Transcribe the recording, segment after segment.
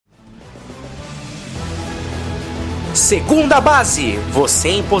Segunda Base, você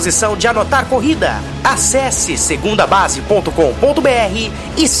em posição de anotar corrida. Acesse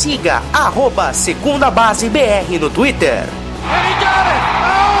segundabase.com.br e siga @segundabasebr no Twitter. And he got it!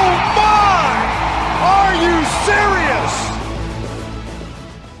 Oh my! Are you serious?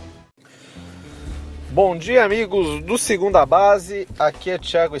 Bom dia, amigos do Segunda Base, aqui é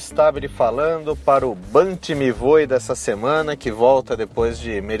Thiago Stabile falando para o Bunt me voe dessa semana, que volta depois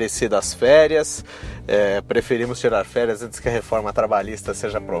de merecidas férias. Preferimos tirar férias antes que a reforma trabalhista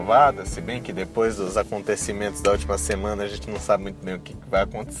seja aprovada, se bem que depois dos acontecimentos da última semana a gente não sabe muito bem o que vai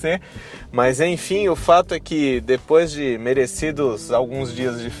acontecer. Mas enfim, o fato é que depois de merecidos alguns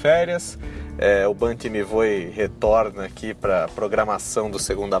dias de férias, o Bunt me voe retorna aqui para a programação do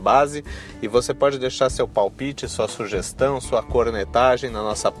Segunda Base e você pode deixar seu palpite, sua sugestão, sua cornetagem na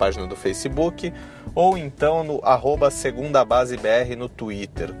nossa página do Facebook ou então no @segundabasebr no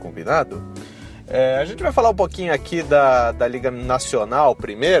Twitter, combinado? A gente vai falar um pouquinho aqui da Liga Nacional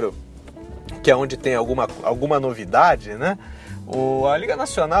primeiro, que é onde tem alguma novidade, né? A Liga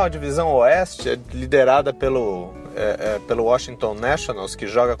Nacional, a divisão Oeste, é liderada pelo Washington Nationals, que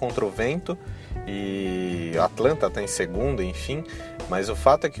joga contra o vento, e Atlanta está em segundo, enfim. Mas o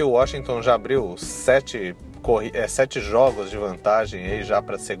fato é que o Washington já abriu 7 jogos de vantagem aí já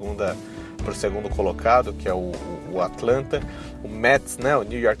para o segundo colocado, que é o Atlanta. O Mets, né, o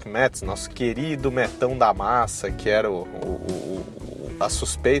New York Mets, nosso querido Metão da Massa, que era a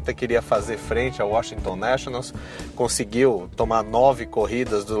suspeita que iria fazer frente ao Washington Nationals, conseguiu tomar 9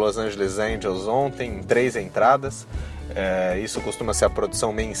 corridas do Los Angeles Angels ontem, em 3 entradas. Isso costuma ser a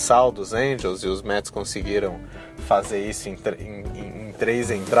produção mensal dos Angels, e os Mets conseguiram fazer isso em 3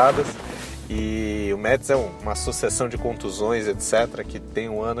 entradas. E o Mets é uma sucessão de contusões, etc., que tem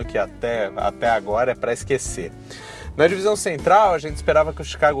um ano que até agora é para esquecer. Na divisão central, a gente esperava que o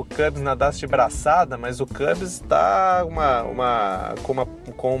Chicago Cubs nadasse de braçada, mas o Cubs está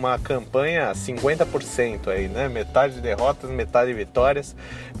com uma campanha 50% aí, né? Metade de derrotas, metade de vitórias,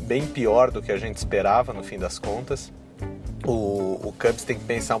 bem pior do que a gente esperava no fim das contas. O Cubs tem que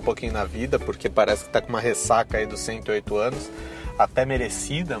pensar um pouquinho na vida, porque parece que está com uma ressaca aí dos 108 anos, até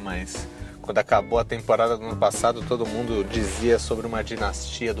merecida, mas quando acabou a temporada do ano passado, todo mundo dizia sobre uma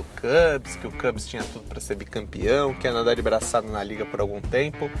dinastia do Cubs, que o Cubs tinha tudo para ser bicampeão, que ia nadar de braçada na liga por algum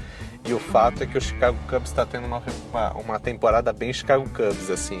tempo, e o fato é que o Chicago Cubs está tendo uma temporada bem Chicago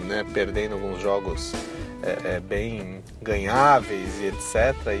Cubs, assim, né? Perdendo alguns jogos bem ganháveis e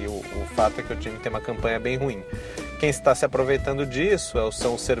etc, e o fato é que o time tem uma campanha bem ruim. Quem está se aproveitando disso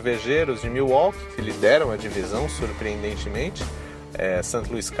são os cervejeiros de Milwaukee, que lideram a divisão, surpreendentemente. St.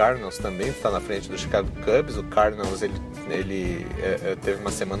 Louis Cardinals também está na frente do Chicago Cubs. O Cardinals ele teve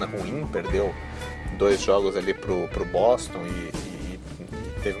uma semana ruim, perdeu 2 jogos ali pro Boston e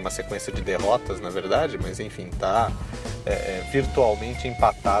teve uma sequência de derrotas, na verdade, mas enfim, está virtualmente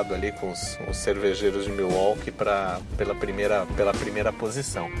empatado ali com os cervejeiros de Milwaukee pela primeira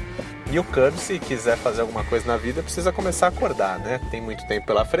posição. E o Cubs, se quiser fazer alguma coisa na vida, precisa começar a acordar, né? Tem muito tempo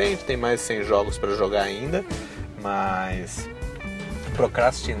pela frente, tem mais de 100 jogos para jogar ainda, mas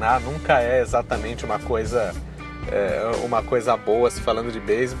procrastinar nunca é exatamente uma coisa boa se falando de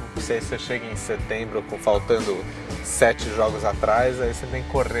beisebol. Se você chega em setembro faltando 7 jogos atrás, aí você tem que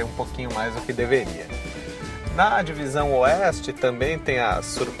correr um pouquinho mais do que deveria. Na divisão Oeste também tem a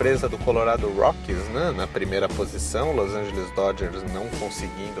surpresa do Colorado Rockies, né, na primeira posição, Los Angeles Dodgers não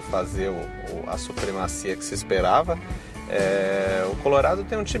conseguindo fazer a supremacia que se esperava. O Colorado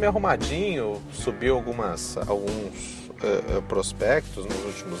tem um time arrumadinho, subiu alguns prospectos nos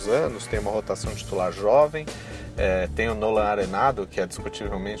últimos anos, tem uma rotação titular jovem, tem o Nolan Arenado, que é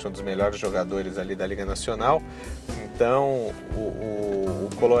discutivelmente um dos melhores jogadores ali da Liga Nacional. Então o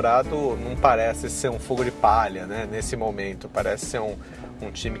Colorado não parece ser um fogo de palha, né, nesse momento, parece ser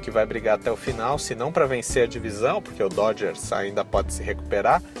um time que vai brigar até o final, se não para vencer a divisão, porque o Dodgers ainda pode se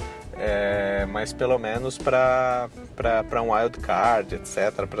recuperar, mas pelo menos para um wild card,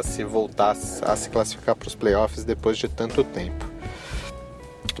 etc., para se voltar a se classificar para os playoffs depois de tanto tempo.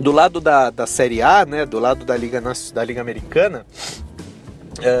 Do lado da Série A, né, do lado da Liga Americana,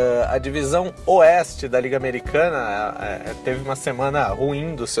 a divisão Oeste da Liga Americana teve uma semana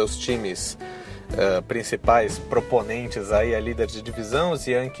ruim dos seus times principais proponentes aí a líder de divisão. Os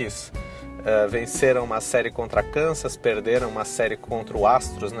Yankees venceram uma série contra Kansas, perderam uma série contra o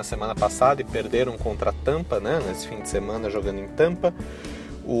Astros na semana passada e perderam contra a Tampa, né, nesse fim de semana jogando em Tampa.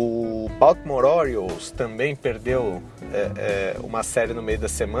 O Baltimore Orioles também perdeu uma série no meio da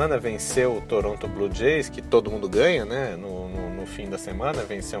semana, venceu o Toronto Blue Jays, que todo mundo ganha, né, no fim da semana,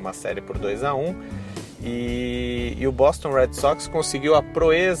 venceu uma série por 2-1. E o Boston Red Sox conseguiu a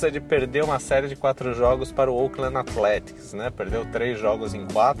proeza de perder uma série de 4 jogos para o Oakland Athletics, né? Perdeu 3 jogos em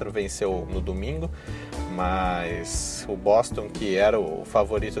 4, venceu no domingo, mas o Boston, que era o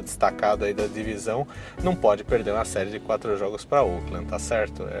favorito destacado aí da divisão, não pode perder uma série de 4 jogos para Oakland, tá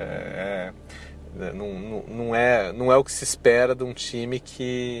certo? Não é o que se espera de um time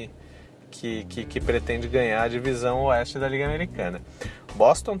que pretende ganhar a divisão oeste da Liga Americana.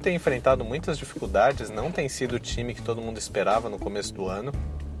 Boston tem enfrentado muitas dificuldades, não tem sido o time que todo mundo esperava no começo do ano.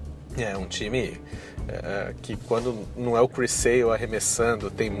 É um time que, quando não é o Chris Sale arremessando,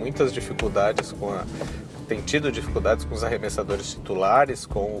 tem muitas dificuldades tem tido dificuldades com os arremessadores titulares,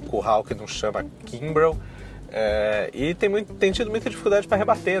 com o curral que não chama Kimbrel. E tem tido muita dificuldade para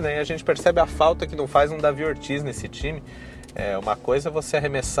rebater, né? E a gente percebe a falta que não faz um Davi Ortiz nesse time. Uma coisa é você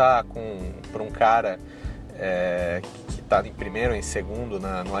arremessar para um cara que está em primeiro ou em segundo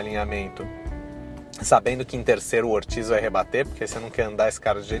no alinhamento, sabendo que em terceiro o Ortiz vai rebater, porque você não quer andar esse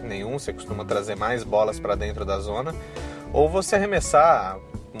cara de jeito nenhum, você costuma trazer mais bolas para dentro da zona, ou você arremessar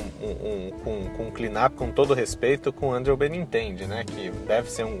com um clean-up, com todo respeito, com o Andrew Benintendi, né? Que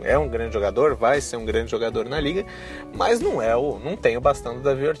deve ser um grande jogador, vai ser um grande jogador na liga, mas não tem o bastão do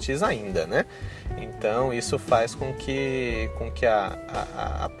Davi Ortiz ainda, né? Então isso faz com que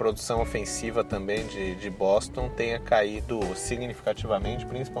a produção ofensiva também de Boston tenha caído significativamente,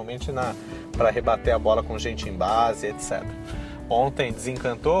 principalmente para rebater a bola com gente em base, etc. Ontem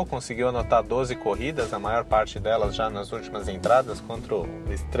desencantou, conseguiu anotar 12 corridas, a maior parte delas já nas últimas entradas, contra o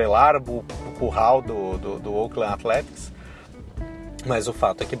estrelar curral do Oakland Athletics. Mas o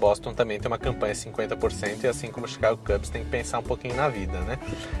fato é que Boston também tem uma campanha 50%, e assim como o Chicago Cubs tem que pensar um pouquinho na vida, né?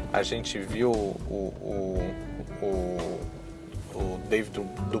 A gente viu o David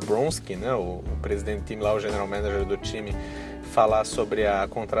Dubronsky, né, o presidente do time lá, o general manager do time, falar sobre a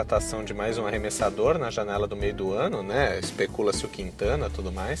contratação de mais um arremessador na janela do meio do ano, né? Especula-se o Quintana e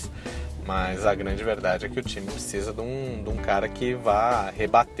tudo mais, mas a grande verdade é que o time precisa de um cara que vá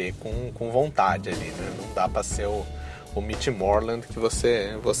rebater com vontade ali, né? Não dá para ser o Mitch Moreland que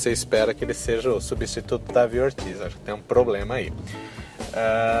você espera que ele seja o substituto do Davi Ortiz. Acho que tem um problema aí.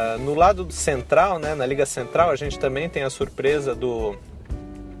 No lado central, né, na Liga Central, a gente também tem a surpresa do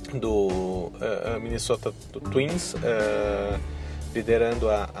Minnesota Twins liderando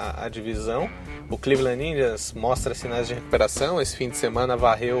a divisão. O Cleveland Indians mostra sinais de recuperação. Esse fim de semana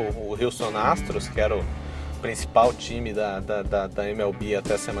varreu o Houston Astros, que era o principal time da MLB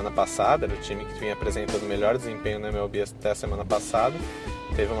até a semana passada. Era o time que vinha apresentando o melhor desempenho na MLB até a semana passada.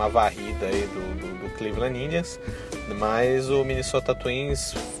 Teve uma varrida aí do Cleveland Indians, mas o Minnesota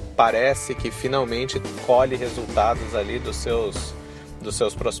Twins parece que finalmente colhe resultados ali dos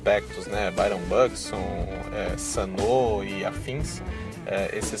seus prospectos, né? Byron Buxton, Sano e afins.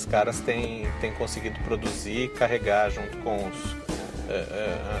 Esses caras têm conseguido produzir e carregar junto com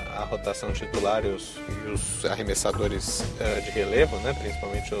a rotação titular e os arremessadores de relevo, né?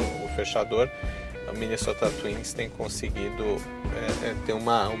 Principalmente o fechador. O Minnesota Twins tem conseguido ter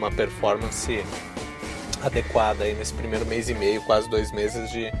uma performance adequada aí nesse primeiro mês e meio, quase 2 meses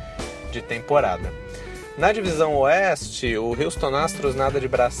de temporada. Na divisão oeste, o Houston Astros nada de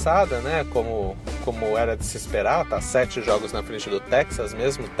braçada, né? Como era de se esperar, tá 7 jogos na frente do Texas,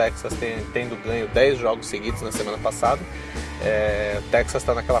 mesmo o Texas tendo ganho 10 jogos seguidos na semana passada. O Texas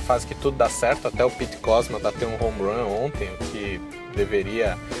está naquela fase que tudo dá certo, até o Pete Kozma bateu um home run ontem, o que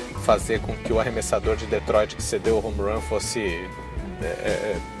deveria fazer com que o arremessador de Detroit que cedeu o home run fosse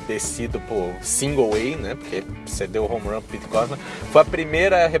descido por single A, né? Porque cedeu o home run pro Pete Kozma. Foi a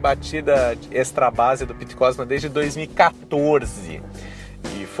primeira rebatida extra base do Pete Kozma desde 2014.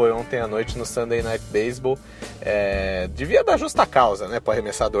 E foi ontem à noite no Sunday Night Baseball. Devia dar justa causa, né, para o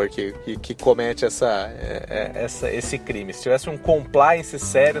arremessador que comete esse crime. Se tivesse um compliance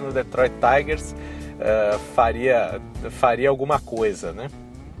sério no Detroit Tigers, faria alguma coisa, né?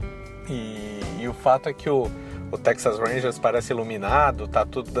 E o fato é que o Texas Rangers parece iluminado, tá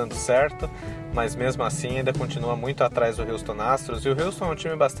tudo dando certo, mas mesmo assim ainda continua muito atrás do Houston Astros, e o Houston é um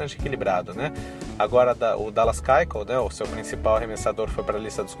time bastante equilibrado, né? Agora o Dallas Keuchel, né, o seu principal arremessador, foi para a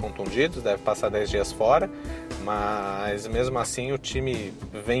lista dos contundidos, deve passar 10 dias fora, mas mesmo assim o time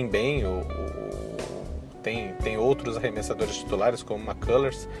vem bem, tem outros arremessadores titulares, como o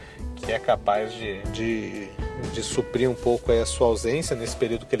McCullers, que é capaz de suprir um pouco a sua ausência nesse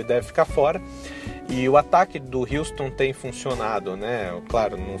período que ele deve ficar fora. E o ataque do Houston tem funcionado, né?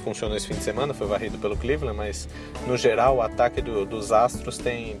 Claro, não funcionou esse fim de semana, foi varrido pelo Cleveland, mas no geral o ataque dos Astros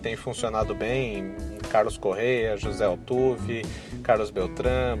tem funcionado bem. Carlos Correa, José Altuve, Carlos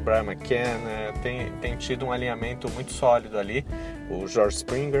Beltrán, Brian McKenna, tem tido um alinhamento muito sólido ali, o George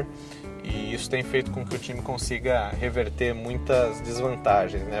Springer. e isso tem feito com que o time consiga reverter muitas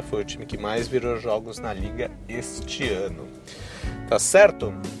desvantagens, né? Foi o time que mais virou jogos na liga este ano. Tá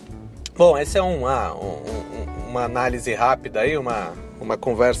certo? Bom, essa é uma análise rápida aí, uma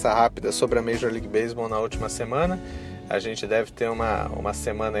conversa rápida sobre a Major League Baseball na última semana. A gente deve ter uma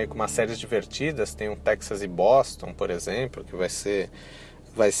semana aí com umas séries divertidas, tem um Texas e Boston, por exemplo, que vai ser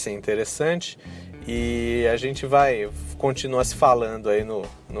interessante, e a gente vai continuar se falando aí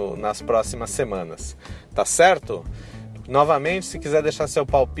nas próximas semanas, tá certo? Novamente, se quiser deixar seu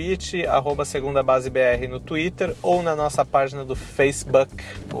palpite, @segundabasebr no Twitter ou na nossa página do Facebook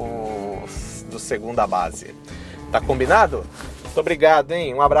do Segunda Base. Tá combinado? Muito obrigado,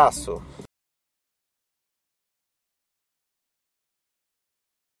 hein? Um abraço.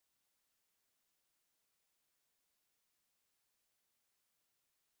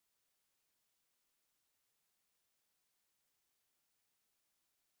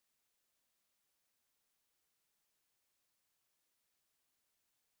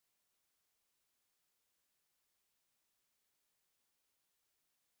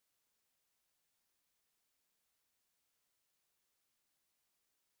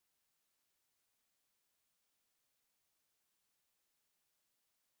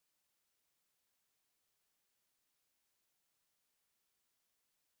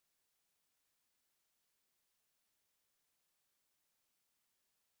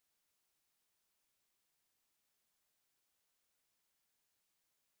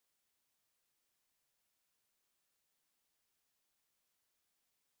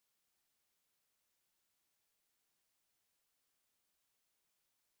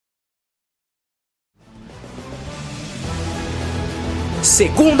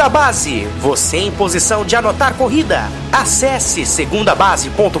 Segunda Base, você em posição de anotar corrida. Acesse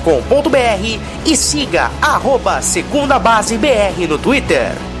segundabase.com.br e siga @segundabasebr no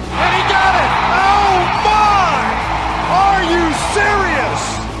Twitter. And he got it!